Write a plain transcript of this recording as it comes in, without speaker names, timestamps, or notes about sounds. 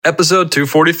Episode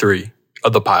 243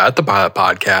 of the Pilot to Pilot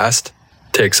podcast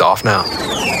takes off now.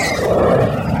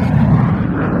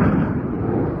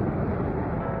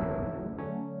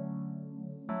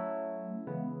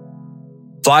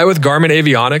 Fly with Garmin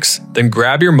Avionics? Then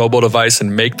grab your mobile device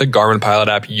and make the Garmin Pilot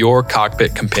app your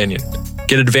cockpit companion.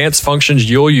 Get advanced functions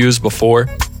you'll use before,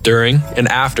 during, and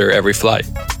after every flight,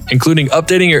 including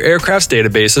updating your aircraft's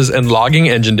databases and logging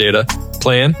engine data,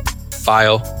 plan,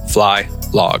 file, fly,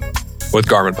 log with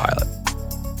Garmin Pilot.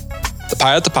 The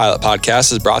Pilot to Pilot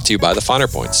podcast is brought to you by The Finer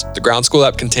Points. The ground school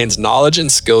app contains knowledge and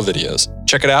skill videos.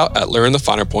 Check it out at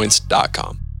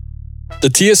learnthefinerpoints.com. The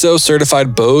TSO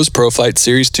certified Bose ProFlight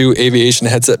Series 2 aviation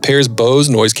headset pairs Bose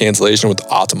noise cancellation with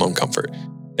optimum comfort.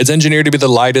 It's engineered to be the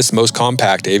lightest, most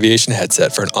compact aviation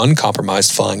headset for an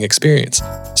uncompromised flying experience.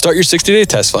 Start your 60-day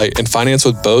test flight and finance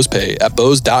with Bose Pay at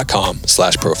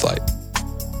bose.com/proflight.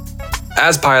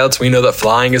 As pilots, we know that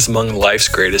flying is among life's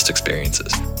greatest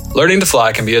experiences. Learning to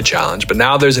fly can be a challenge, but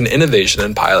now there's an innovation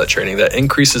in pilot training that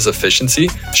increases efficiency,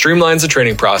 streamlines the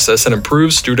training process, and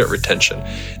improves student retention.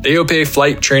 The AOPA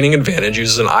Flight Training Advantage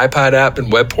uses an iPad app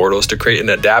and web portals to create an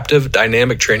adaptive,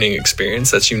 dynamic training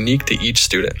experience that's unique to each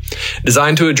student.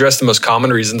 Designed to address the most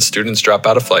common reasons students drop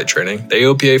out of flight training, the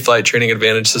AOPA Flight Training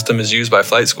Advantage system is used by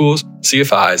flight schools,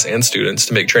 CFIs, and students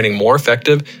to make training more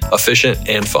effective, efficient,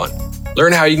 and fun.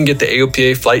 Learn how you can get the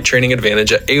AOPA Flight Training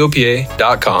Advantage at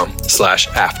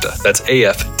aopa.com/AFTA. That's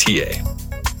AFTA.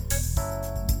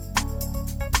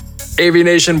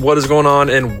 Aviation, what is going on?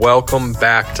 And welcome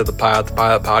back to the Pilot to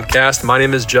Pilot podcast. My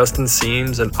name is Justin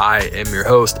Seams and I am your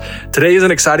host. Today is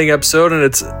an exciting episode and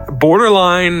it's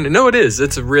borderline. No, it is.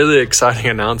 It's a really exciting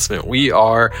announcement. We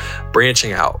are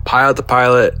branching out. Pilot to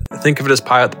Pilot. Think of it as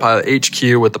Pilot to Pilot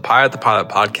HQ with the Pilot to Pilot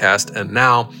podcast and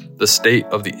now the State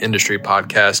of the Industry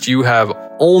podcast. You have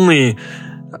only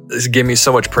given me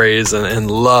so much praise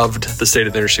and loved the State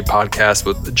of the Industry podcast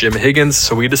with Jim Higgins,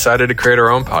 so we decided to create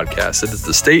our own podcast. It is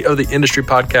the State of the Industry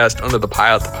podcast under the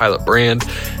Pilot to Pilot brand,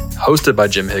 hosted by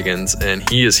Jim Higgins, and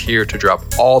he is here to drop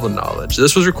all the knowledge.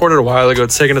 This was recorded a while ago.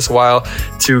 It's taken us a while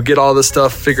to get all this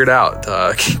stuff figured out,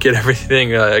 get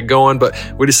everything going, but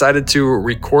we decided to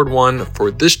record one for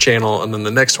this channel, and then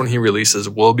the next one he releases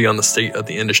will be on the State of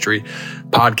the Industry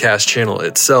podcast channel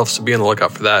itself, so be on the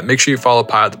lookout for that. Make sure you follow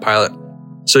Pilot to Pilot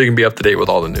so you can be up to date with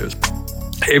all the news.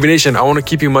 Aviation, I want to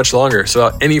keep you much longer, so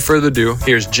without any further ado,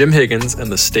 here's Jim Higgins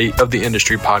and the State of the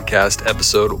Industry podcast,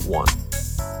 episode 1.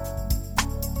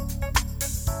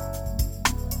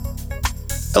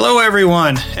 Hello,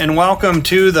 everyone, and welcome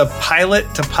to the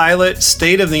Pilot to Pilot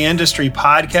State of the Industry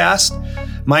podcast.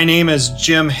 My name is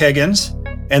Jim Higgins,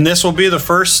 and this will be the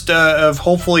first of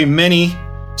hopefully many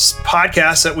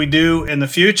podcasts that we do in the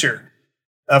future.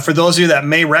 For those of you that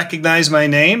may recognize my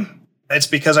name, it's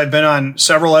because I've been on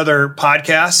several other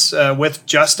podcasts with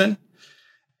Justin,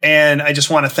 and I just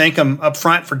want to thank him up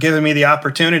front for giving me the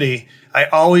opportunity. I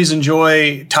always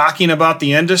enjoy talking about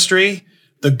the industry,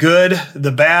 the good,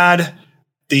 the bad,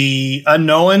 the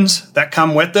unknowns that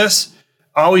come with this.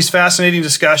 Always fascinating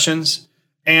discussions.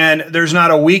 And there's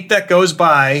not a week that goes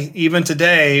by, even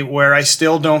today, where I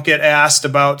still don't get asked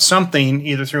about something,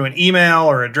 either through an email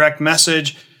or a direct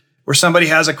message, where somebody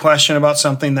has a question about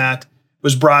something that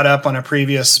was brought up on a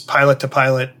previous Pilot to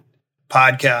Pilot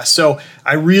podcast. So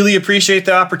I really appreciate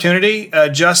the opportunity.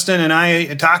 Justin and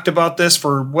I talked about this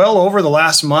for well over the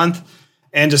last month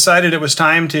and decided it was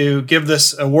time to give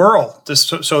this a whirl,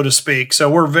 so to speak. So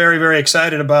we're very, very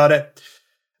excited about it.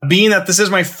 Being that this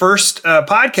is my first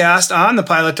podcast on the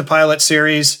Pilot to Pilot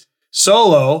series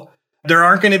solo, there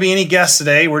aren't going to be any guests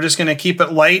today. We're just going to keep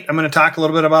it light. I'm going to talk a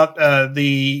little bit about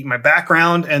my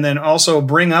background and then also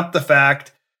bring up the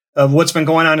fact of what's been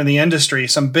going on in the industry,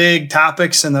 some big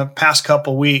topics in the past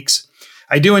couple weeks.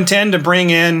 I do intend to bring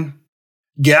in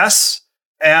guests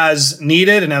as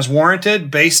needed and as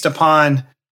warranted based upon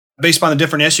the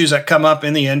different issues that come up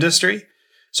in the industry.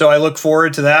 So I look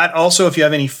forward to that. Also, if you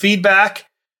have any feedback, you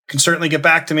can certainly get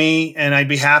back to me and I'd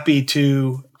be happy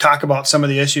to talk about some of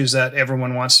the issues that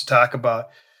everyone wants to talk about.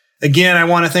 Again, I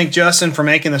want to thank Justin for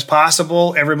making this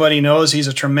possible. Everybody knows he's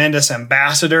a tremendous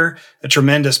ambassador, a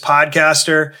tremendous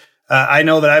podcaster. I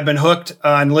know that I've been hooked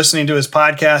on listening to his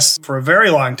podcasts for a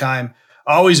very long time,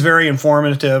 always very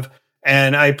informative.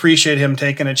 And I appreciate him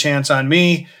taking a chance on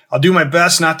me. I'll do my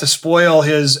best not to spoil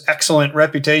his excellent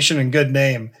reputation and good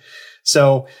name.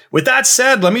 So with that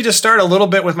said, let me just start a little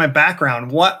bit with my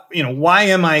background. Why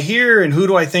am I here and who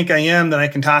do I think I am that I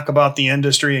can talk about the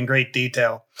industry in great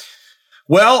detail?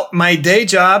 Well, my day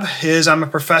job is I'm a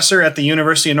professor at the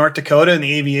University of North Dakota in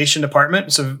the aviation department.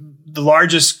 It's the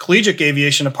largest collegiate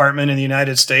aviation department in the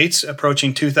United States,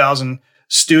 approaching 2,000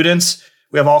 students.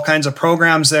 We have all kinds of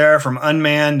programs there, from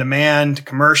unmanned to manned to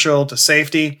commercial to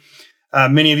safety.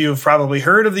 Many of you have probably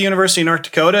heard of the University of North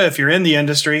Dakota if you're in the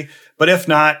industry, but if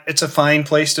not, it's a fine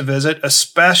place to visit,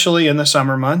 especially in the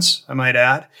summer months, I might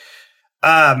add.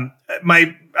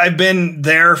 I've been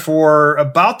there for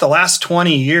about the last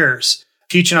 20 years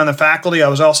teaching on the faculty. I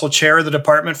was also chair of the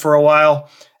department for a while,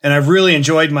 and I've really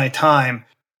enjoyed my time.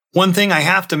 One thing I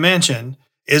have to mention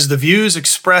is the views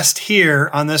expressed here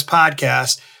on this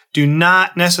podcast do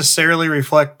not necessarily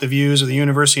reflect the views of the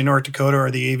University of North Dakota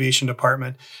or the aviation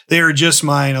department. They are just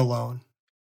mine alone.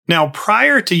 Now,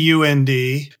 prior to UND,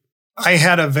 I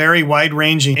had a very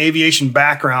wide-ranging aviation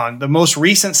background. The most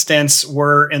recent stints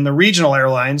were in the regional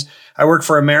airlines. I worked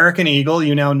for American Eagle.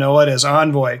 You now know it as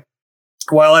Envoy.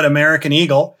 While at American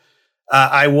Eagle,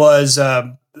 I was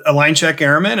a line check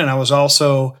airman, and I was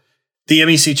also the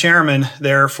MEC chairman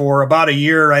there for about a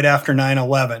year right after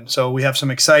 9/11. So we have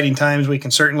some exciting times we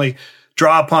can certainly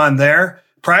draw upon there.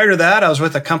 Prior to that, I was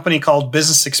with a company called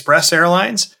Business Express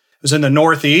Airlines. It was in the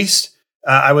Northeast.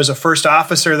 I was a first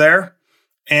officer there,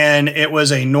 and it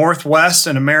was a Northwest,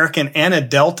 an American, and a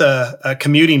Delta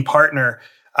commuting partner.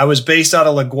 I was based out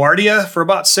of LaGuardia for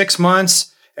about 6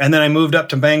 months, and then I moved up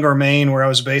to Bangor, Maine, where I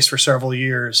was based for several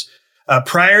years.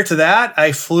 Prior to that,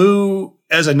 I flew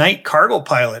as a night cargo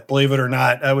pilot, believe it or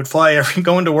not. I would fly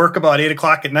going to work about 8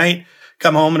 o'clock at night,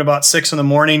 come home at about 6 in the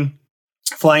morning,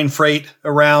 flying freight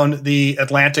around the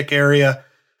Atlantic area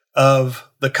of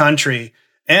the country.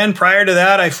 And prior to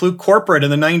that, I flew corporate in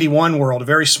the 91 world, a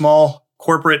very small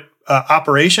corporate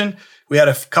operation. We had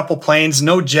a couple planes,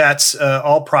 no jets,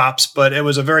 all props, but it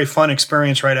was a very fun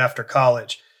experience right after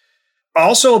college.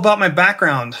 Also about my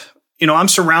background, I'm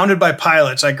surrounded by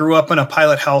pilots. I grew up in a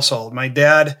pilot household. My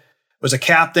dad was a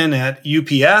captain at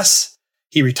UPS.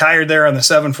 He retired there on the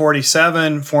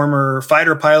 747, former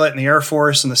fighter pilot in the Air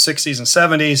Force in the 60s and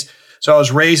 70s. So I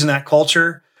was raised in that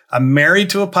culture. I'm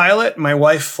married to a pilot. My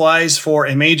wife flies for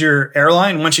a major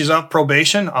airline. Once she's off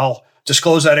probation, I'll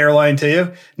disclose that airline to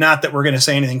you. Not that we're going to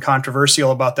say anything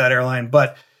controversial about that airline,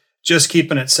 but just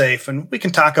keeping it safe. And we can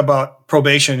talk about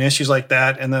probation and issues like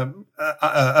that in the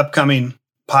upcoming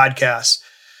podcasts.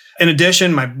 In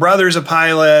addition, my brother's a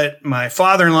pilot. My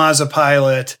father-in-law is a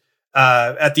pilot.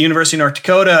 At the University of North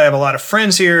Dakota, I have a lot of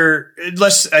friends here.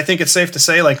 I think it's safe to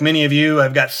say, like many of you,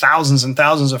 I've got thousands and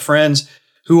thousands of friends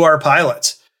who are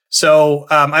pilots. So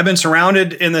I've been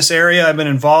surrounded in this area. I've been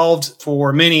involved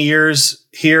for many years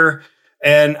here,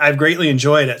 and I've greatly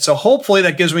enjoyed it. So hopefully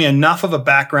that gives me enough of a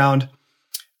background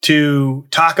to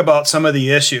talk about some of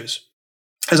the issues.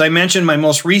 As I mentioned, my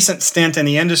most recent stint in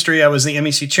the industry, I was the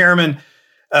MEC chairman,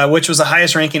 which was the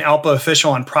highest ranking ALPA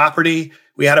official on property.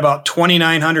 We had about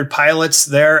 2,900 pilots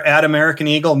there at American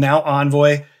Eagle, now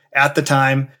Envoy, at the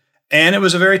time. And it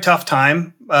was a very tough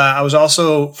time. I was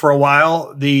also, for a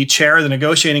while, the chair of the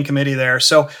negotiating committee there.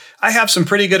 So I have some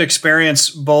pretty good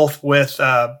experience both with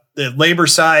the labor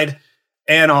side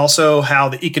and also how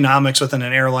the economics within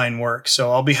an airline works.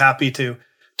 So I'll be happy to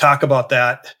talk about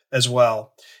that as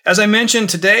well. As I mentioned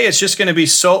today, it's just going to be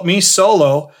me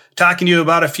solo talking to you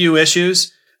about a few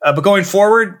issues. But going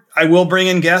forward, I will bring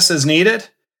in guests as needed.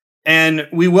 And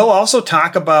we will also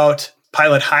talk about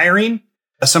pilot hiring,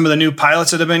 some of the new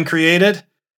pilots that have been created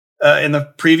in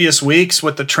the previous weeks,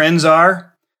 what the trends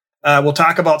are. We'll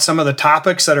talk about some of the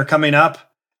topics that are coming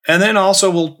up. And then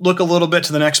also we'll look a little bit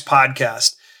to the next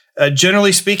podcast.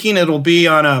 Generally speaking, it'll be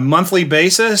on a monthly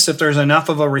basis if there's enough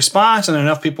of a response and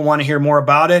enough people want to hear more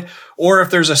about it. Or if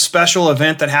there's a special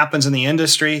event that happens in the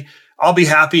industry, I'll be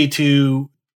happy to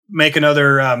make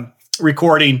another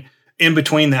recording in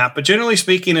between that. But generally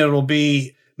speaking, it'll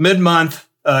be mid-month,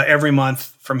 every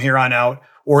month from here on out,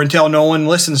 or until no one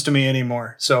listens to me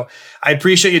anymore. So I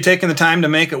appreciate you taking the time to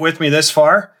make it with me this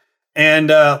far. And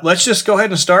let's just go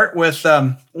ahead and start with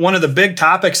one of the big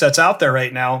topics that's out there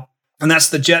right now, and that's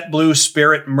the JetBlue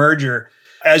Spirit merger.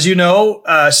 As you know,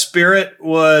 Spirit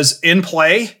was in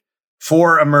play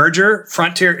for a merger.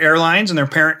 Frontier Airlines and their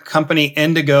parent company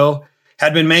Indigo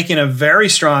had been making a very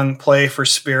strong play for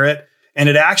Spirit, and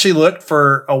it actually looked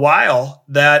for a while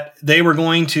that they were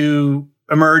going to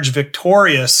emerge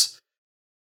victorious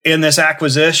in this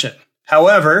acquisition.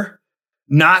 However,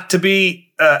 not to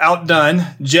be outdone,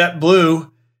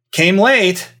 JetBlue came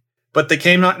late, but they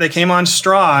came on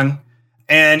strong.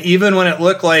 And even when it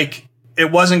looked like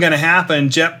it wasn't going to happen,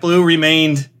 JetBlue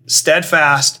remained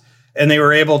steadfast, and they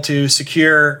were able to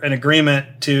secure an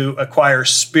agreement to acquire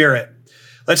Spirit.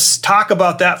 Let's talk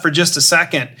about that for just a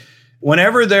second.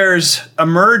 Whenever there's a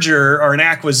merger or an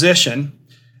acquisition,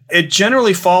 it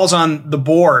generally falls on the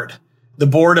board. the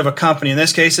board of a company. In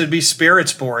this case, it'd be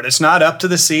Spirit's board. It's not up to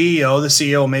the CEO. The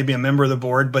CEO may be a member of the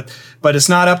board, but it's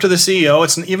not up to the CEO.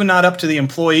 It's even not up to the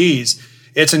employees.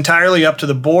 It's entirely up to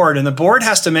the board, and the board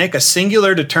has to make a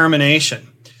singular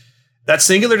determination. That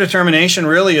singular determination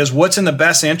really is what's in the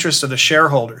best interest of the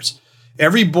shareholders.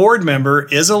 Every board member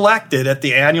is elected at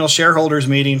the annual shareholders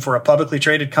meeting for a publicly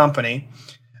traded company,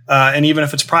 and even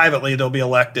if it's privately, they'll be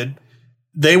elected.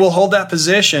 They will hold that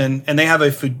position, and they have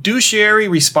a fiduciary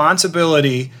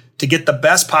responsibility to get the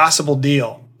best possible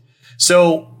deal.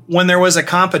 So when there was a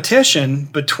competition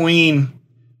between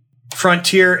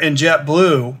Frontier and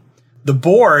JetBlue, the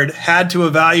board had to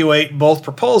evaluate both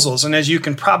proposals. And as you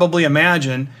can probably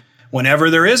imagine, whenever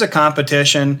there is a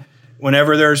competition,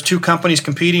 whenever there's two companies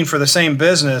competing for the same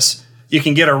business, you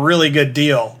can get a really good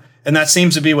deal. And that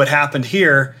seems to be what happened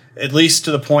here, at least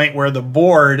to the point where the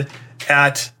board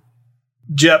at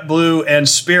JetBlue and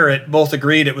Spirit both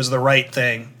agreed it was the right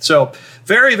thing. So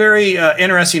very, very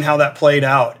interesting how that played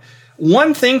out.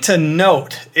 One thing to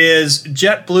note is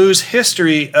JetBlue's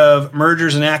history of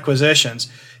mergers and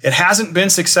acquisitions. It hasn't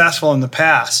been successful in the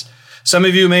past. Some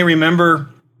of you may remember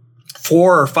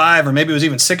 4 or 5, or maybe it was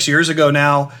even 6 years ago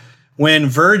now, when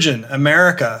Virgin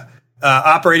America,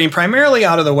 operating primarily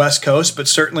out of the West Coast, but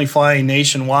certainly flying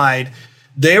nationwide,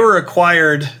 they were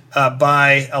acquired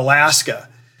by Alaska.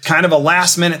 Kind of a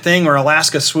last minute thing where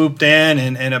Alaska swooped in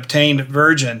and obtained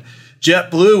Virgin.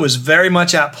 JetBlue was very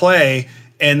much at play,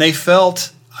 and they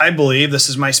felt, I believe, this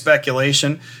is my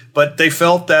speculation, but they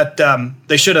felt that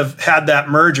they should have had that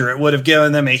merger. It would have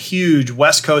given them a huge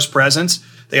West Coast presence.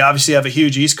 They obviously have a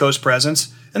huge East Coast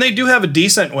presence, and they do have a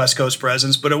decent West Coast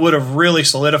presence, but it would have really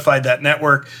solidified that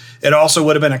network. It also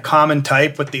would have been a common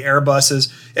type with the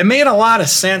Airbuses. It made a lot of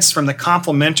sense from the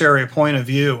complementary point of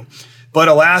view. But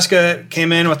Alaska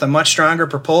came in with a much stronger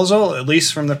proposal, at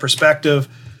least from the perspective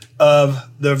of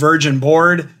the Virgin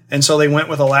board, and so they went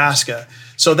with Alaska.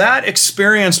 So that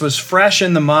experience was fresh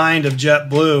in the mind of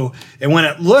JetBlue, and when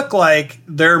it looked like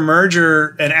their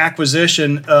merger and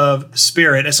acquisition of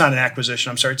Spirit, it's not an acquisition,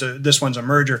 I'm sorry, this one's a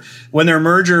merger. When their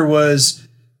merger was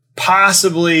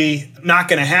possibly not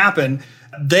going to happen,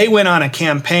 they went on a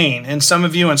campaign, and some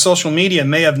of you on social media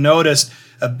may have noticed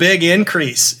a big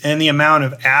increase in the amount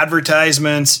of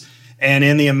advertisements and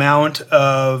in the amount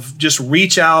of just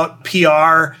reach out,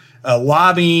 PR,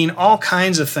 lobbying, all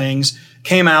kinds of things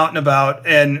came out and about.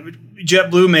 And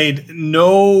JetBlue made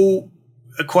no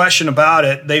question about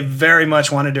it. They very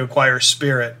much wanted to acquire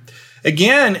Spirit.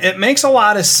 Again, it makes a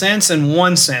lot of sense in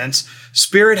one sense.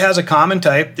 Spirit has a common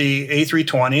type, the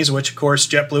A320s, which of course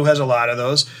JetBlue has a lot of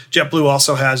those. JetBlue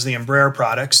also has the Embraer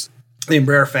products, the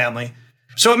Embraer family.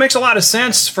 So it makes a lot of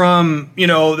sense from,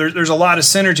 there's a lot of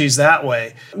synergies that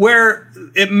way. Where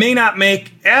it may not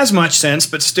make as much sense,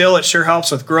 but still it sure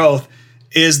helps with growth,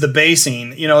 is the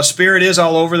basing. Spirit is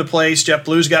all over the place.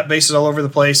 JetBlue's got bases all over the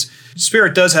place.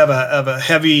 Spirit does have a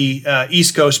heavy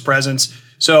East Coast presence.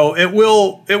 So it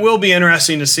will be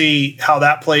interesting to see how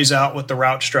that plays out with the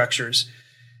route structures.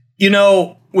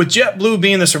 With JetBlue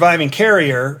being the surviving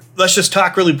carrier, let's just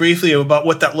talk really briefly about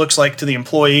what that looks like to the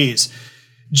employees.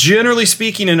 Generally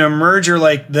speaking, in a merger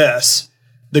like this,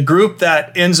 the group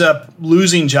that ends up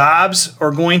losing jobs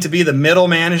are going to be the middle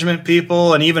management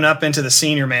people and even up into the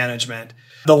senior management.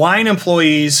 The line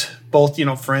employees, both,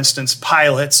 for instance,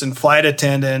 pilots and flight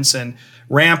attendants and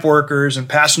ramp workers and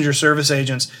passenger service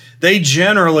agents, they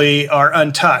generally are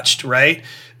untouched, right?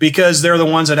 Because they're the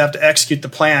ones that have to execute the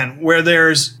plan. Where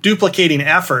there's duplicating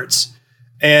efforts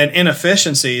and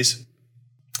inefficiencies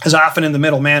is often in the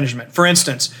middle management. For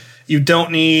instance, you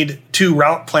don't need 2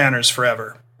 route planners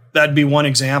forever. That'd be one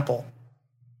example.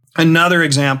 Another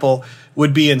example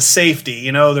would be in safety.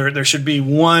 There should be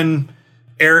one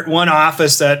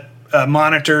office that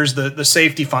monitors the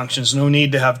safety functions. No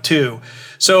need to have 2.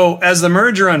 So as the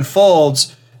merger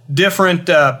unfolds, different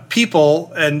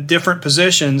people and different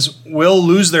positions will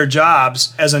lose their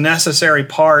jobs as a necessary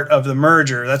part of the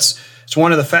merger. So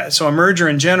a merger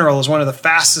in general is one of the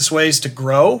fastest ways to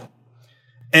grow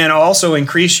and also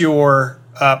increase your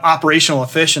operational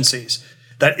efficiencies.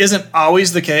 That isn't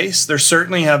always the case. There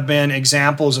certainly have been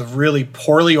examples of really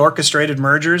poorly orchestrated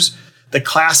mergers. The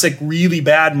classic really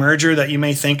bad merger that you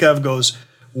may think of goes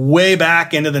way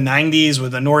back into the 90s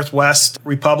with the Northwest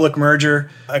Republic merger.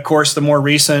 Of course, the more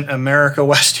recent America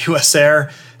West US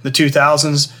Air, the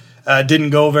 2000s,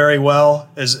 didn't go very well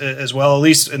as well, at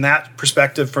least in that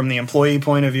perspective from the employee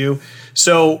point of view.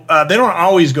 So they don't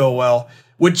always go well.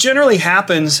 What generally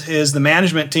happens is the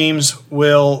management teams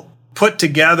will put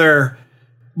together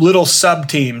little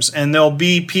sub-teams, and there'll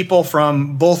be people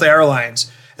from both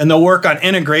airlines, and they'll work on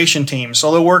integration teams.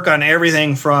 So they'll work on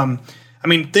everything from I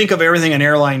mean, think of everything an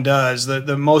airline does,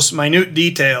 the most minute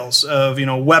details of,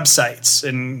 websites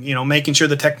and, making sure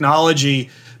the technology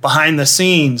behind the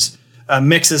scenes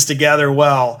mixes together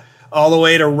well, all the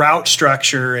way to route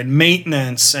structure and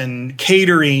maintenance and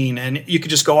catering. And you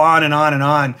could just go on and on and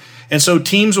on. And so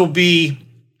teams will be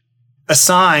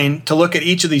assigned to look at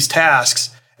each of these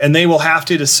tasks, and they will have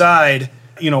to decide,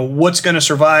 what's going to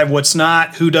survive, what's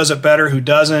not, who does it better, who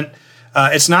doesn't.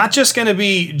 It's not just going to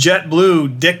be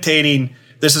JetBlue dictating,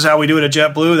 this is how we do it at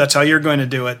JetBlue, that's how you're going to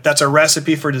do it. That's a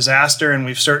recipe for disaster, and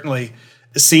we've certainly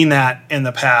seen that in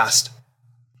the past.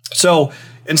 So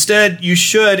instead, you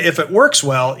should, if it works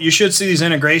well, you should see these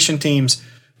integration teams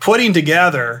putting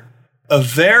together a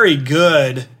very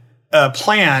good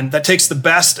plan that takes the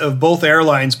best of both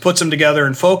airlines, puts them together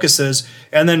and focuses,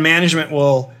 and then management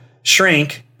will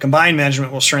shrink, combined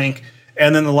management will shrink,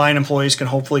 and then the line employees can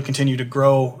hopefully continue to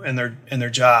grow in their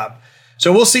job.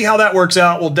 So we'll see how that works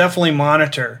out. We'll definitely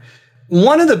monitor.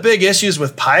 One of the big issues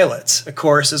with pilots, of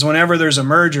course, is whenever there's a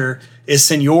merger, is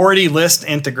seniority list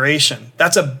integration.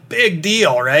 That's a big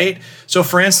deal, right? So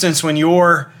for instance, when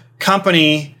your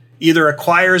company either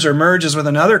acquires or merges with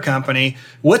another company,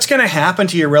 what's going to happen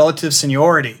to your relative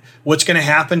seniority? What's going to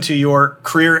happen to your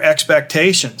career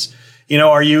expectations?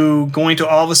 Are you going to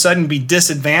all of a sudden be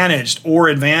disadvantaged or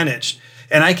advantaged?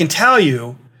 And I can tell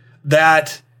you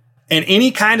that in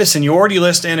any kind of seniority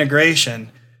list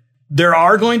integration, there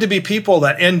are going to be people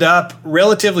that end up,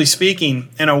 relatively speaking,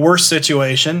 in a worse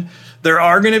situation. There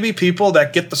are going to be people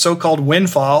that get the so-called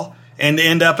windfall and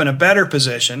end up in a better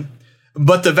position.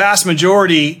 But the vast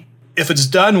majority, if it's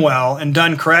done well and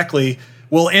done correctly,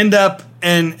 will end up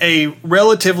in a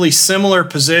relatively similar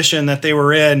position that they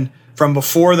were in from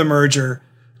before the merger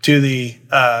to the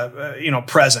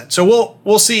present. So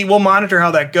we'll see. We'll monitor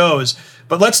how that goes.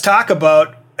 But let's talk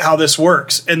about how this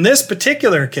works. In this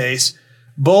particular case,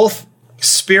 both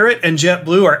Spirit and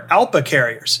JetBlue are ALPA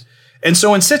carriers. And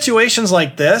so in situations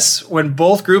like this, when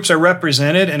both groups are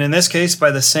represented, and in this case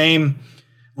by the same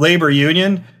labor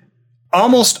union,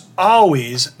 almost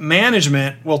always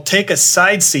management will take a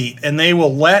side seat and they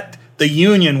will let the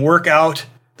union work out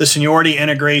the seniority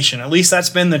integration. At least that's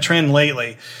been the trend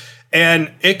lately.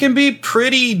 And it can be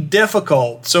pretty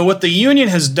difficult. So what the union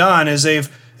has done is they've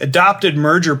adopted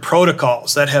merger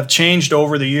protocols that have changed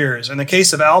over the years. In the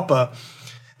case of ALPA,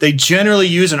 they generally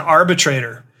use an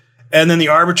arbitrator. And then the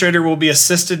arbitrator will be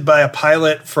assisted by a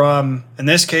pilot from, in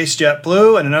this case,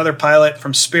 JetBlue, and another pilot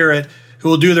from Spirit who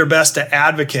will do their best to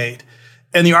advocate.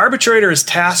 And the arbitrator is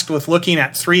tasked with looking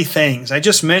at three things. I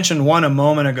just mentioned one a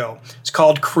moment ago. It's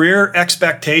called career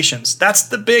expectations. That's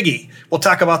the biggie. We'll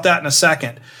talk about that in a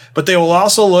second. But they will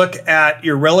also look at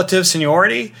your relative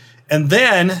seniority, and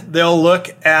then they'll look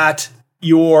at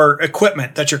your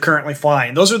equipment that you're currently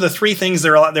flying. Those are the three things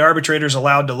the arbitrator is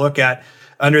allowed to look at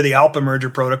under the ALPA merger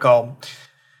protocol.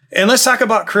 And let's talk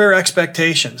about career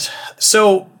expectations.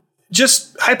 So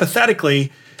just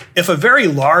hypothetically, if a very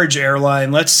large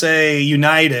airline, let's say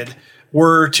United,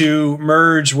 were to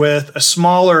merge with a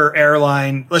smaller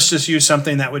airline, let's just use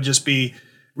something that would just be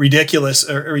ridiculous,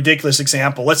 a ridiculous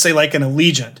example. Let's say like an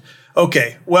Allegiant.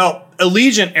 Okay, well,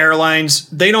 Allegiant Airlines,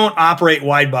 they don't operate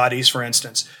wide bodies, for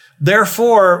instance.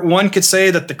 Therefore, one could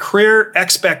say that the career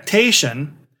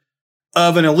expectation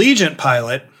of an Allegiant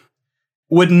pilot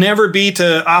would never be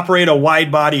to operate a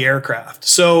wide body aircraft.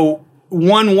 So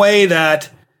one way that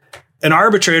an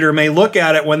arbitrator may look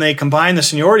at it when they combine the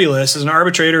seniority list is an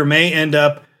arbitrator may end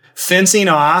up fencing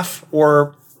off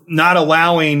or not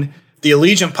allowing the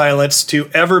Allegiant pilots to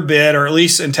ever bid, or at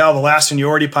least until the last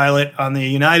seniority pilot on the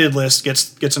United list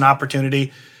gets an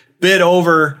opportunity, bid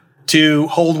over to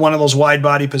hold one of those wide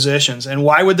body positions. And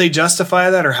why would they justify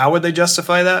that, or how would they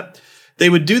justify that? They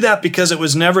would do that because it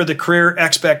was never the career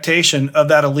expectation of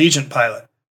that Allegiant pilot.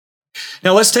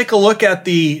 Now let's take a look at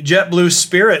the JetBlue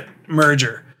Spirit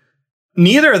merger.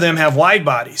 Neither of them have wide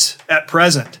bodies at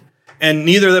present, and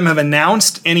neither of them have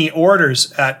announced any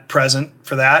orders at present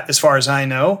for that, as far as I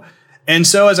know. And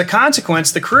so as a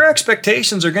consequence, the career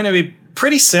expectations are going to be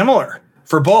pretty similar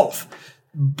for both.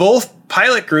 Both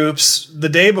pilot groups, the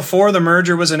day before the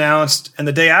merger was announced and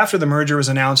the day after the merger was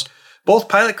announced, both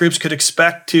pilot groups could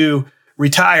expect to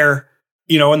retire,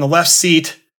 in the left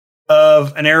seat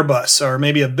of an Airbus, or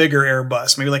maybe a bigger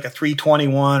Airbus, maybe like a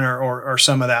 321 or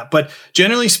some of that. But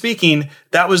generally speaking,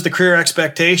 that was the career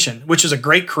expectation, which is a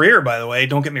great career, by the way.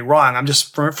 Don't get me wrong. I'm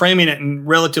just framing it and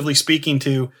relatively speaking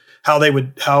to how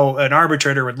an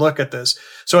arbitrator would look at this.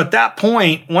 So at that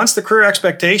point, once the career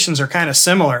expectations are kind of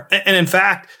similar, and in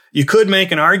fact, you could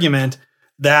make an argument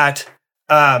that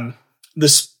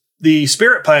the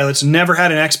Spirit pilots never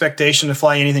had an expectation to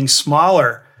fly anything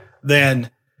smaller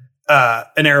than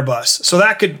an Airbus. So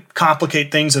that could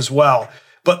complicate things as well.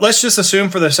 But let's just assume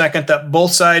for the second that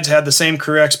both sides had the same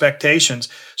career expectations.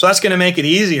 So that's going to make it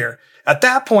easier. At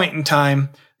that point in time,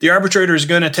 the arbitrator is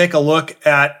going to take a look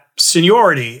at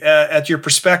seniority at your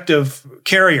prospective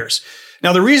carriers.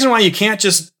 Now, the reason why you can't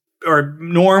just, or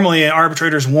normally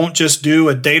arbitrators won't just do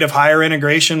a date of hire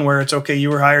integration where it's okay, you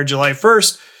were hired July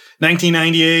 1st,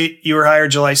 1998, you were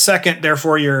hired July 2nd,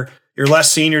 therefore you're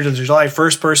less senior to the July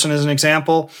 1st person as an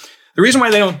example. The reason why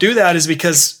they don't do that is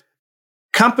because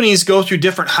companies go through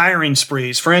different hiring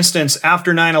sprees. For instance,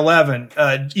 after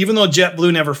 9/11, even though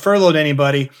JetBlue never furloughed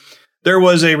anybody, there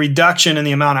was a reduction in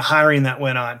the amount of hiring that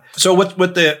went on. So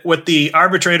what the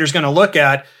arbitrator is going to look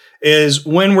at is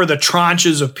when were the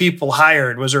tranches of people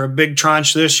hired? Was there a big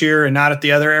tranche this year and not at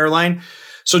the other airline?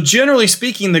 So generally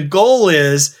speaking, the goal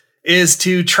is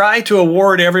to try to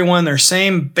award everyone their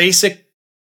same basic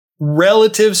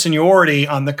relative seniority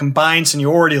on the combined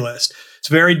seniority list. It's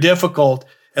very difficult.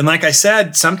 And like I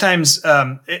said, sometimes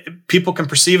people can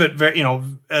perceive it very,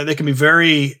 they can be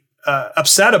very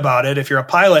upset about it. If you're a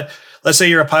pilot, let's say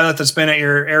you're a pilot that's been at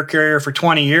your air carrier for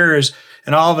 20 years,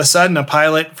 and all of a sudden a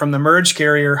pilot from the merged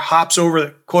carrier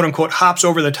quote unquote, hops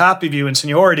over the top of you in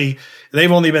seniority.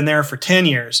 They've only been there for 10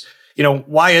 years.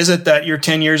 Why is it that your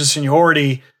 10 years of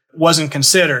seniority wasn't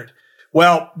considered?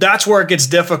 Well, that's where it gets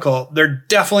difficult. There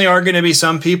definitely are going to be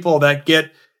some people that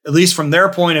get, at least from their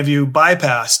point of view,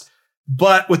 bypassed.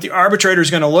 But what the arbitrator is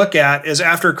going to look at is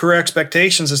after career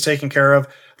expectations is taken care of,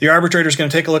 the arbitrator is going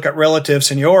to take a look at relative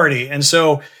seniority. And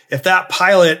so if that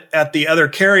pilot at the other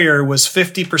carrier was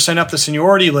 50% up the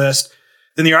seniority list,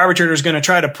 then the arbitrator is going to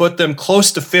try to put them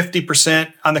close to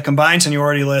 50% on the combined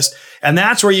seniority list. And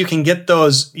that's where you can get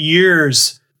those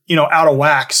years, out of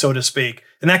whack, so to speak.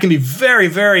 And that can be very,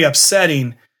 very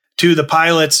upsetting to the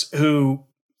pilots who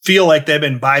feel like they've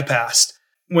been bypassed.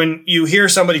 When you hear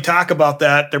somebody talk about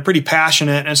that, they're pretty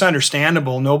passionate, and it's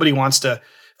understandable. Nobody wants to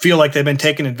feel like they've been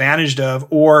taken advantage of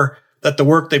or that the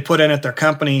work they put in at their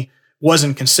company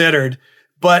wasn't considered.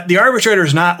 But the arbitrator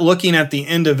is not looking at the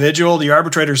individual. The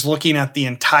arbitrator is looking at the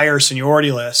entire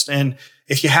seniority list. And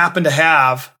if you happen to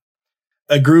have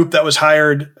a group that was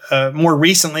hired more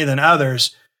recently than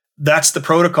others, that's the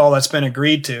protocol that's been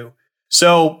agreed to.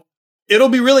 So it'll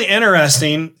be really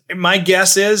interesting. My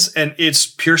guess is, and it's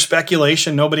pure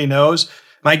speculation, nobody knows.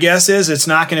 My guess is it's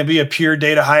not going to be a pure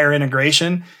data hire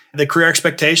integration. The career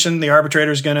expectation the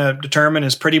arbitrator is going to determine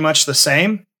is pretty much the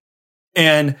same.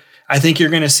 And I think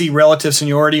you're going to see relative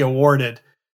seniority awarded.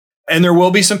 And there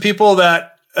will be some people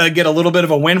that get a little bit of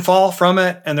a windfall from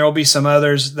it, and there will be some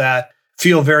others that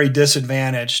feel very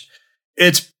disadvantaged.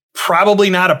 It's probably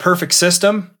not a perfect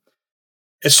system.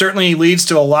 It certainly leads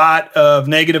to a lot of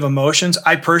negative emotions.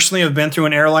 I personally have been through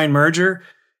an airline merger.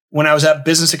 When I was at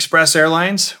Business Express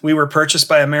Airlines, we were purchased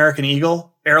by American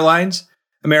Eagle Airlines.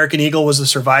 American Eagle was the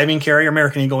surviving carrier.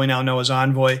 American Eagle we now know as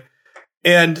Envoy.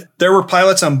 And there were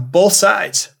pilots on both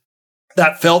sides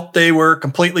that felt they were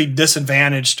completely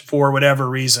disadvantaged for whatever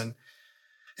reason.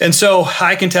 And so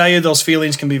I can tell you those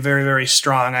feelings can be very, very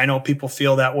strong. I know people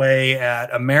feel that way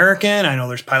at American. I know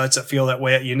there's pilots that feel that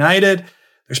way at United.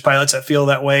 There's pilots that feel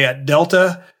that way at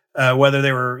Delta, whether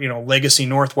they were, Legacy,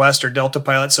 Northwest, or Delta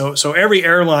pilots. So every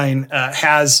airline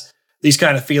has these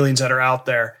kind of feelings that are out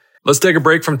there. Let's take a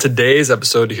break from today's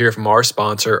episode to hear from our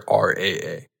sponsor,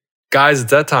 RAA. Guys,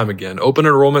 it's that time again. Open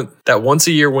enrollment, that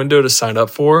once-a-year window to sign up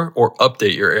for or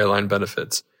update your airline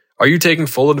benefits. Are you taking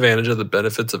full advantage of the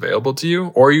benefits available to you,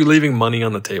 or are you leaving money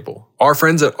on the table? Our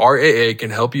friends at RAA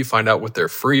can help you find out with their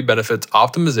free benefits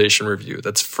optimization review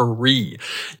that's free.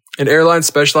 An airline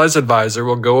specialized advisor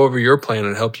will go over your plan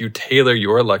and help you tailor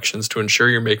your elections to ensure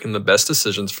you're making the best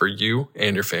decisions for you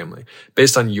and your family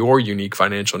based on your unique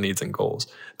financial needs and goals.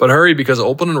 But hurry, because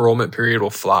open enrollment period will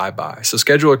fly by. So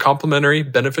schedule a complimentary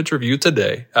benefits review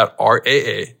today at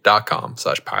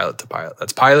raa.com/pilot to pilot.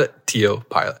 That's pilot, T-O,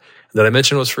 pilot. That I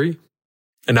mentioned was free.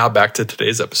 And now back to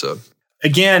today's episode.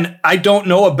 Again, I don't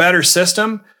know a better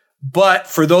system, but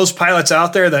for those pilots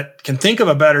out there that can think of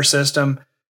a better system,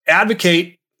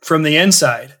 advocate from the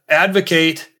inside.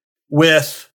 Advocate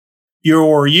with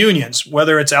your unions,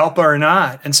 whether it's ALPA or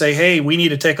not, and say, hey, we need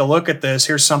to take a look at this.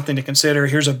 Here's something to consider.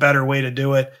 Here's a better way to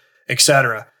do it,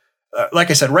 etc. Like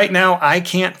I said, right now, I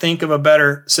can't think of a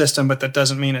better system, but that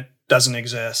doesn't mean it doesn't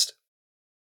exist.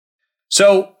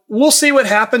 So we'll see what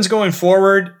happens going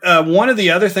forward. One of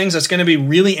the other things that's going to be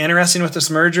really interesting with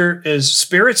this merger is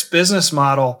Spirit's business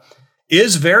model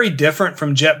is very different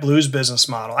from JetBlue's business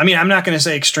model. I mean, I'm not going to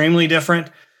say extremely different,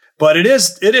 but it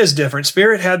is different.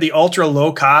 Spirit had the ultra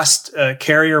low cost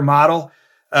carrier model.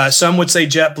 Some would say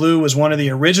JetBlue was one of the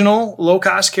original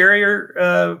low-cost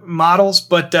carrier models,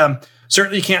 but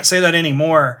certainly you can't say that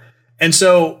anymore. And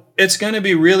so it's going to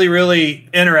be really, really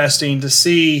interesting to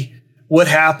see what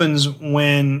happens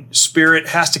when Spirit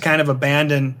has to kind of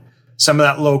abandon some of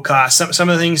that low cost. Some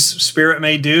of the things Spirit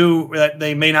may do that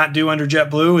they may not do under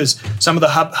JetBlue is some of the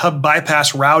hub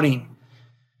bypass routing,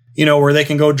 where they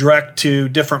can go direct to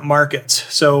different markets.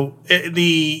 So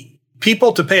the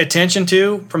people to pay attention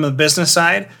to from the business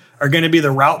side are going to be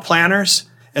the route planners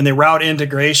and the route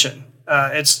integration.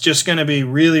 It's just going to be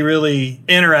really, really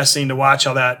interesting to watch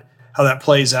how that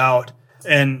plays out.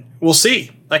 And we'll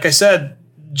see. Like I said,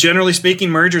 generally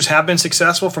speaking, mergers have been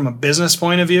successful from a business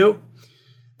point of view.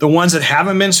 The ones that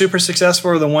haven't been super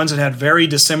successful are the ones that had very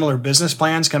dissimilar business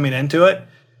plans coming into it.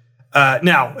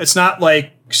 Now, it's not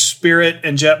like Spirit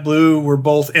and JetBlue were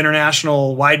both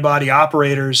international wide-body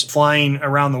operators flying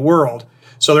around the world.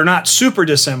 So they're not super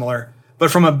dissimilar.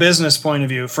 But from a business point of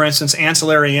view, for instance,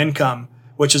 ancillary income,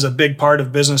 which is a big part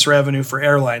of business revenue for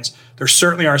airlines, there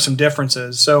certainly are some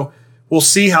differences. So we'll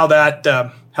see how that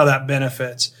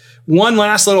benefits. One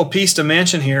last little piece to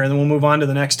mention here, and then we'll move on to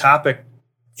the next topic,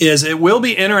 is it will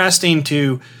be interesting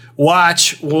to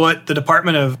watch what the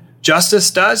Department of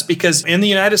Justice does, because in the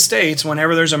United States,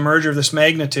 whenever there's a merger of this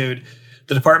magnitude,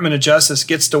 the Department of Justice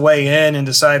gets to weigh in and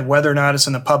decide whether or not it's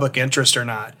in the public interest or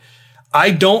not.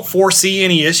 I don't foresee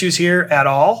any issues here at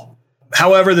all.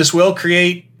 However, this will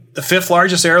create the 5th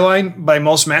largest airline by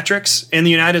most metrics in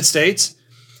the United States,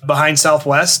 behind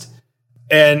Southwest.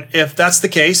 And if that's the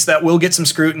case, that will get some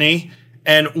scrutiny.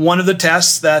 And one of the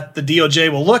tests that the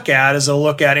DOJ will look at is they'll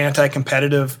look at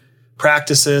anti-competitive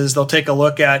practices. They'll take a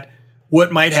look at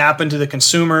what might happen to the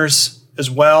consumers as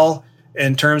well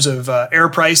in terms of air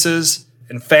prices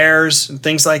and fares and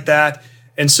things like that.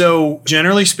 And so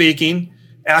generally speaking,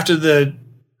 after the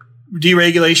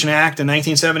Deregulation Act in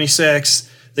 1976,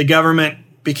 the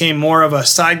government became more of a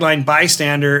sideline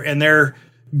bystander, and their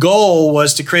goal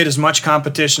was to create as much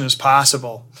competition as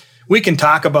possible. We can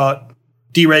talk about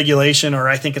deregulation, or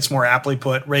I think it's more aptly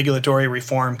put, regulatory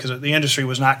reform, because the industry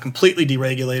was not completely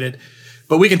deregulated.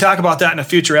 But we can talk about that in a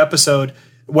future episode,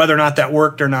 whether or not that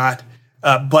worked or not.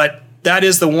 But that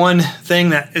is the one thing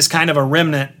that is kind of a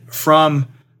remnant from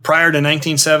prior to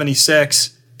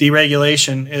 1976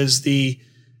 deregulation, is the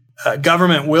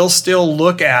government will still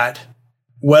look at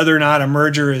whether or not a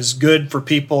merger is good for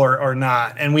people or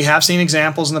not. And we have seen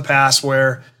examples in the past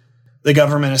where the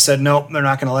government has said, nope, they're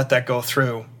not going to let that go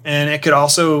through. And it could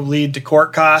also lead to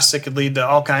court costs. It could lead to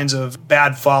all kinds of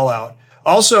bad fallout.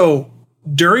 Also,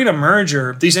 during a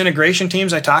merger, these integration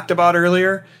teams I talked about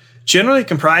earlier generally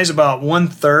comprise about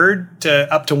 1/3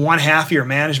 to up to 1/2 of your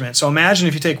management. So imagine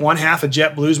if you take 1/2 of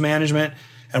JetBlue's management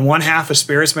and 1/2 of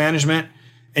Spirit's management,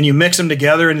 and you mix them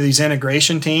together into these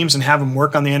integration teams and have them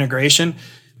work on the integration.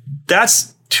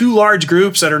 That's 2 large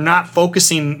groups that are not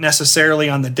focusing necessarily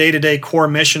on the day-to-day core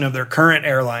mission of their current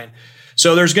airline.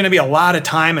 So there's going to be a lot of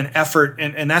time and effort,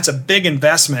 and that's a big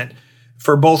investment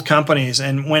for both companies.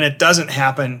 And when it doesn't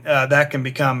happen, that can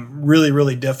become really,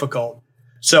 really difficult.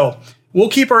 So we'll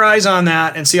keep our eyes on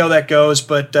that and see how that goes.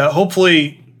 But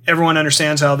hopefully everyone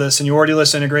understands how the seniority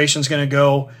list integration is going to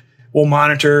go. We'll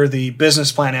monitor the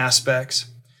business plan aspects,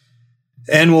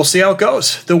 and we'll see how it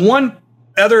goes. The one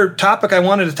other topic I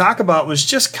wanted to talk about was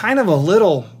just kind of a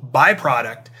little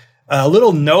byproduct, a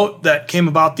little note that came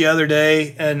about the other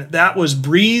day, and that was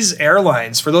Breeze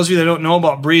Airlines. For those of you that don't know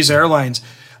about Breeze Airlines,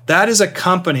 that is a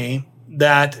company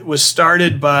that was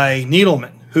started by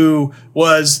Needleman, who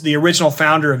was the original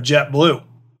founder of JetBlue.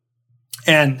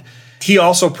 And he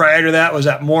also, prior to that, was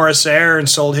at Morris Air and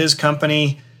sold his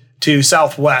company to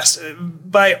Southwest.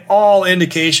 By all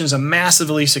indications, a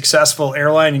massively successful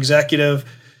airline executive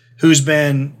who's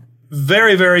been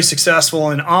very, very successful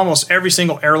in almost every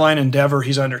single airline endeavor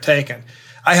he's undertaken.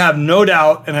 I have no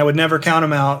doubt, and I would never count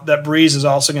him out, that Breeze is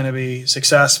also going to be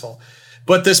successful.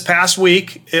 But this past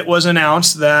week, it was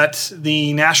announced that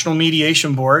the National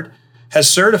Mediation Board has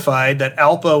certified that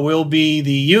ALPA will be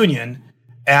the union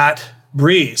at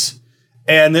Breeze.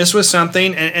 And this was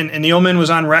something, and Needleman was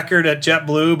on record at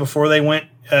JetBlue before they went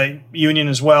union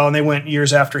as well, and they went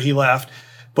years after he left,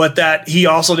 but that he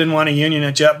also didn't want a union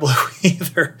at JetBlue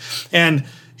either. And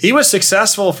he was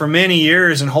successful for many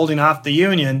years in holding off the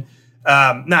union.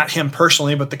 Not him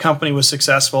personally, but the company was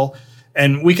successful.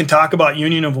 And we can talk about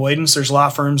union avoidance. There's law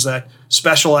firms that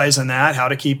specialize in that, how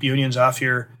to keep unions off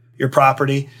your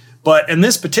property. But in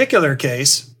this particular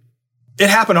case, it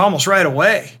happened almost right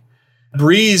away.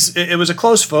 Breeze, it was a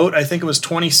close vote. I think it was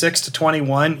 26 to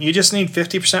 21. You just need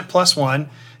 50% plus one.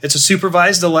 It's a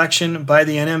supervised election by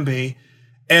the NMB.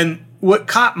 And what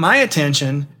caught my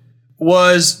attention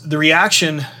was the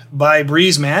reaction by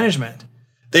Breeze management.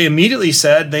 They immediately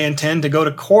said they intend to go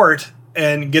to court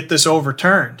and get this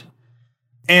overturned.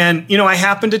 And, I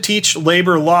happen to teach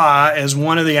labor law as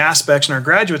one of the aspects in our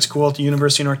graduate school at the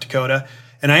University of North Dakota,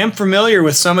 and I am familiar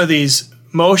with some of these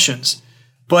motions.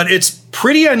 But it's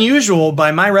pretty unusual,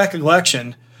 by my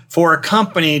recollection, for a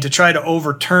company to try to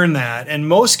overturn that. In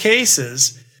most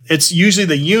cases, it's usually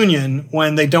the union,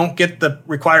 when they don't get the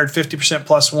required 50%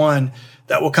 plus one,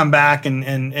 that will come back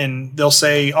and they'll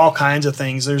say all kinds of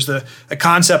things. There's a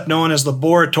concept known as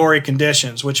laboratory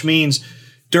conditions, which means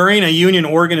during a union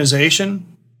organization,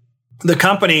 the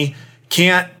company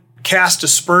can't cast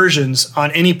aspersions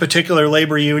on any particular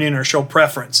labor union or show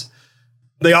preference.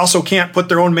 They also can't put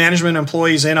their own management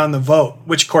employees in on the vote,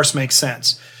 which of course makes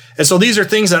sense. And so these are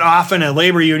things that often a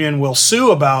labor union will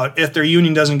sue about if their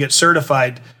union doesn't get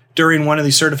certified during one of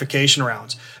these certification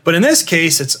rounds. But in this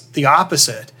case, it's the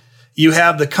opposite. You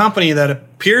have the company that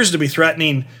appears to be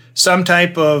threatening some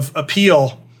type of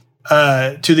appeal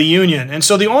to the union. And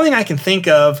so the only thing I can think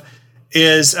of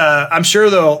is I'm sure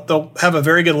they'll have a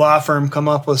very good law firm come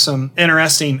up with some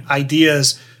interesting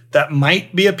ideas that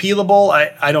might be appealable.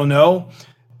 I don't know.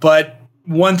 But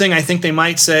one thing I think they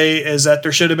might say is that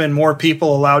there should have been more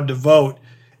people allowed to vote.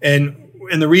 And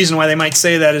the reason why they might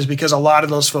say that is because a lot of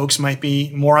those folks might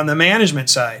be more on the management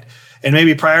side. And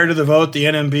maybe prior to the vote, the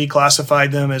NMB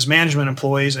classified them as management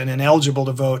employees and ineligible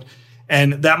to vote.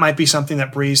 And that might be something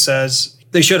that Breeze says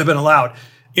they should have been allowed.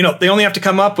 They only have to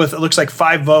come up with, it looks like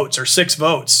 5 votes or 6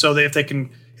 votes. So that if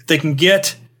they can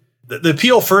get the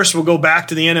appeal first will go back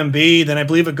to the NMB, then I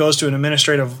believe it goes to an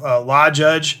administrative law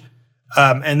judge.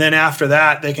 And then after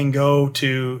that, they can go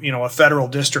to, a federal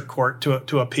district court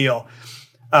to appeal.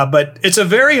 But it's a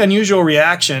very unusual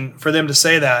reaction for them to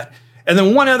say that. And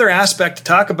then one other aspect to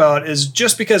talk about is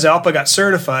just because ALPA got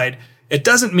certified, it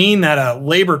doesn't mean that a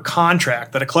labor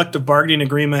contract, that a collective bargaining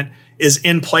agreement is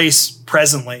in place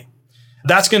presently.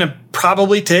 That's going to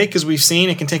probably take, as we've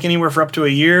seen, it can take anywhere for up to a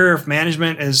year. If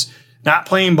management is not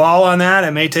playing ball on that,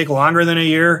 it may take longer than a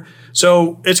year.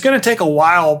 So it's going to take a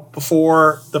while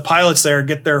before the pilots there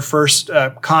get their first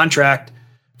contract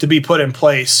to be put in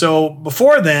place. So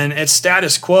before then, it's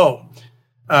status quo.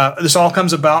 This all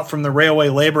comes about from the Railway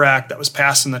Labor Act that was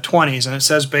passed in the 1920s. And it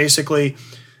says basically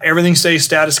everything stays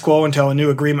status quo until a new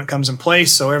agreement comes in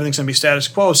place. So everything's going to be status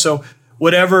quo. So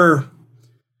whatever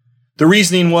the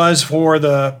reasoning was for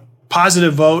the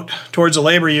positive vote towards a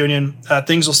labor union,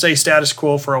 things will stay status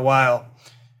quo for a while.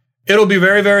 It'll be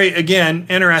very, very, again,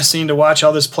 interesting to watch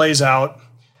how this plays out.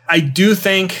 I do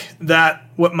think that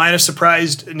what might have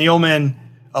surprised Neilman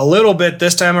a little bit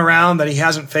this time around that he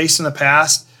hasn't faced in the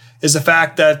past is the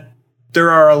fact that there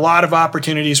are a lot of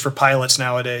opportunities for pilots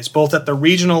nowadays, both at the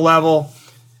regional level,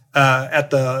 at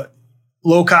the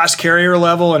low-cost carrier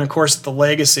level, and, of course, at the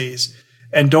legacies.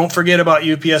 And don't forget about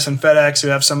UPS and FedEx, who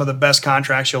have some of the best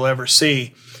contracts you'll ever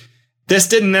see. This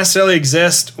didn't necessarily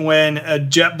exist when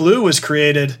JetBlue was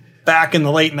created back in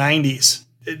the late 90s.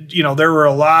 There were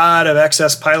a lot of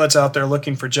excess pilots out there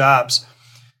looking for jobs.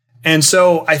 And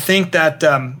so I think that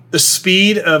the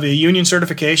speed of a union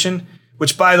certification,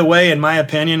 which, by the way, in my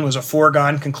opinion, was a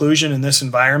foregone conclusion in this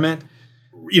environment,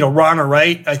 wrong or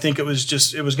right, I think it was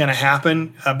going to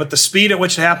happen. But the speed at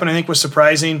which it happened, I think, was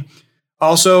surprising.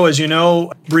 Also, as you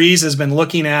know, Breeze has been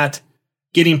looking at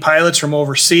getting pilots from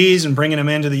overseas and bringing them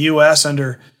into the U.S.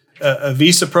 under a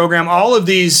visa program. All of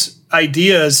these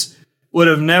ideas would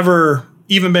have never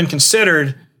even been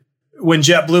considered when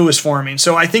JetBlue was forming.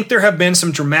 So I think there have been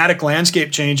some dramatic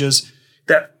landscape changes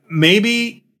that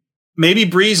maybe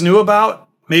Breeze knew about,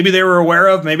 maybe they were aware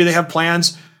of, maybe they have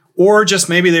plans, or just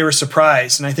maybe they were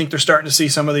surprised. And I think they're starting to see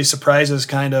some of these surprises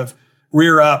kind of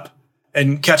rear up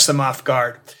and catch them off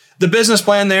guard. The business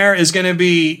plan there is going to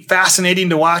be fascinating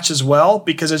to watch as well,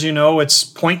 because as you know, it's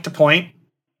point to point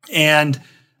and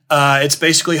it's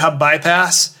basically hub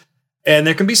bypass. And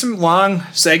there can be some long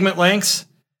segment lengths.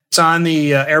 It's on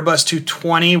the Airbus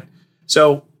 220.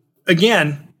 So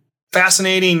again,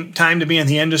 fascinating time to be in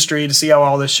the industry to see how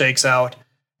all this shakes out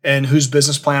and whose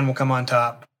business plan will come on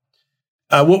top.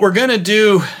 What we're going to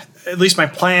do, at least my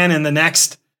plan in the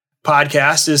next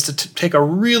podcast, is to take a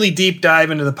really deep dive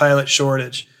into the pilot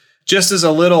shortage. Just as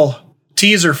a little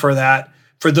teaser for that,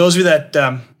 for those of you that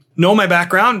know my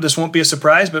background, this won't be a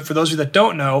surprise, but for those of you that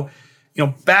don't know,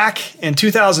 back in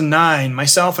 2009,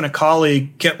 myself and a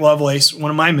colleague, Kent Lovelace, one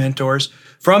of my mentors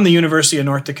from the University of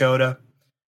North Dakota,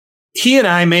 he and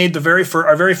I made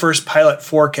our very first pilot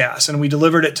forecast, and we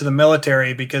delivered it to the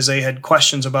military because they had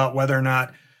questions about whether or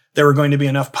not there were going to be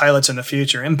enough pilots in the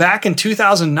future. And back in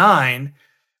 2009,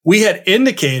 we had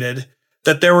indicated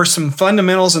that there were some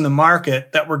fundamentals in the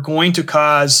market that were going to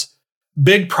cause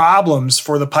big problems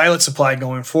for the pilot supply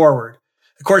going forward.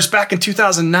 Of course, back in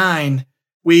 2009,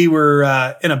 we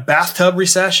were in a bathtub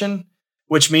recession,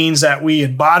 which means that we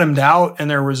had bottomed out and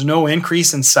there was no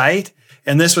increase in sight.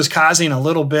 And this was causing a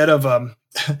little bit of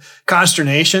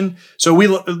consternation. So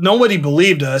nobody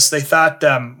believed us. They thought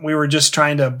we were just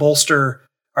trying to bolster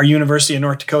our University of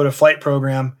North Dakota flight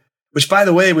program, which, by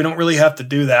the way, we don't really have to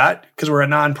do that because we're a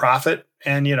nonprofit.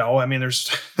 And,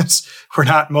 we're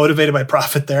not motivated by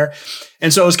profit there.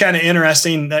 And so it was kind of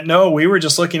interesting that, no, we were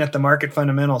just looking at the market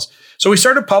fundamentals. So we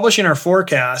started publishing our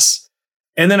forecasts.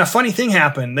 And then a funny thing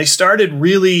happened. They started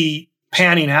really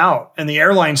panning out and the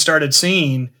airlines started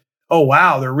seeing, oh,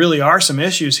 wow, there really are some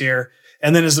issues here.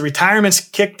 And then as the retirements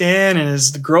kicked in and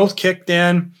as the growth kicked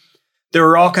in, there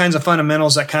were all kinds of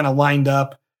fundamentals that kind of lined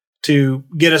up to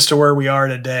get us to where we are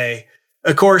today.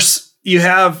 Of course, you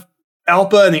have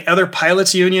ALPA and the other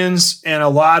pilots unions and a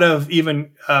lot of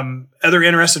even other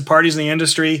interested parties in the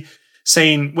industry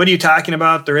saying, what are you talking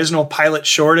about? There is no pilot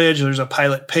shortage. There's a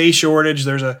pilot pay shortage.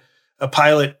 There's a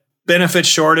pilot benefit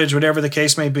shortage, whatever the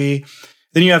case may be.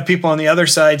 Then you have people on the other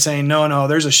side saying, no,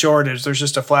 there's a shortage. There's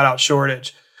just a flat out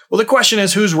shortage. Well, the question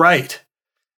is, who's right?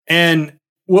 And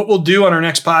what we'll do on our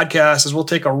next podcast is we'll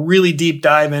take a really deep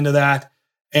dive into that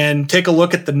and take a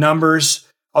look at the numbers.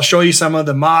 I'll show you some of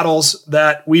the models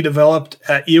that we developed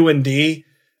at UND.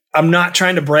 I'm not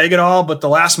trying to brag at all, but the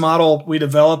last model we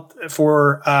developed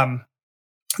for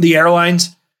the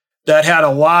airlines that had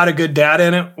a lot of good data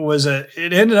in it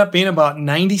it ended up being about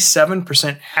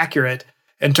 97% accurate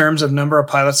in terms of number of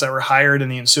pilots that were hired in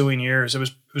the ensuing years. It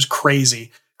was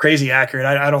crazy accurate.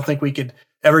 I don't think we could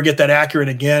ever get that accurate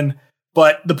again.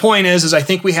 But the point is I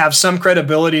think we have some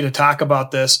credibility to talk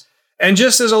about this. And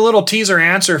just as a little teaser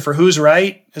answer for who's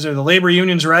right, is there the labor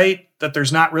unions right that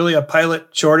there's not really a pilot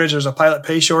shortage, there's a pilot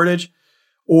pay shortage?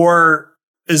 Or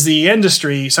is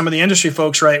some of the industry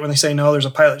folks right when they say, no, there's a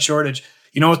pilot shortage?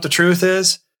 You know what the truth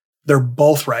is? They're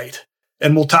both right.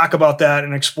 And we'll talk about that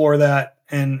and explore that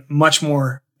in much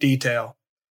more detail.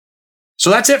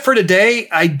 So that's it for today.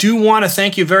 I do want to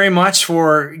thank you very much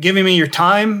for giving me your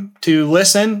time to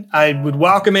listen. I would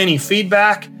welcome any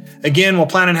feedback. Again, we'll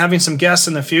plan on having some guests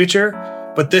in the future,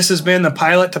 but this has been the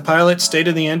Pilot to Pilot State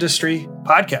of the Industry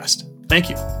podcast. Thank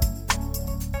you.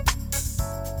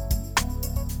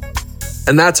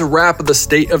 And that's a wrap of the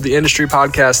State of the Industry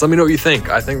podcast. Let me know what you think.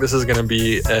 I think this is going to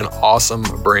be an awesome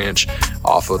branch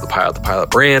off of the Pilot to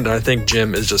Pilot brand. And I think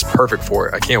Jim is just perfect for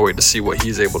it. I can't wait to see what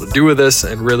he's able to do with this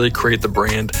and really create the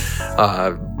brand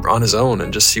on his own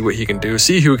and just see what he can do,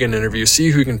 see who he can interview, see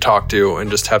who he can talk to, and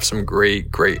just have some great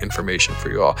information for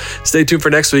you all. Stay tuned for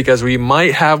next week as we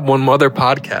might have one other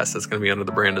podcast that's going to be under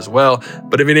the brand as well.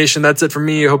 But Aviation, that's it for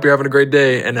me. I hope you're having a great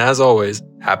day. And as always,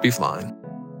 happy flying.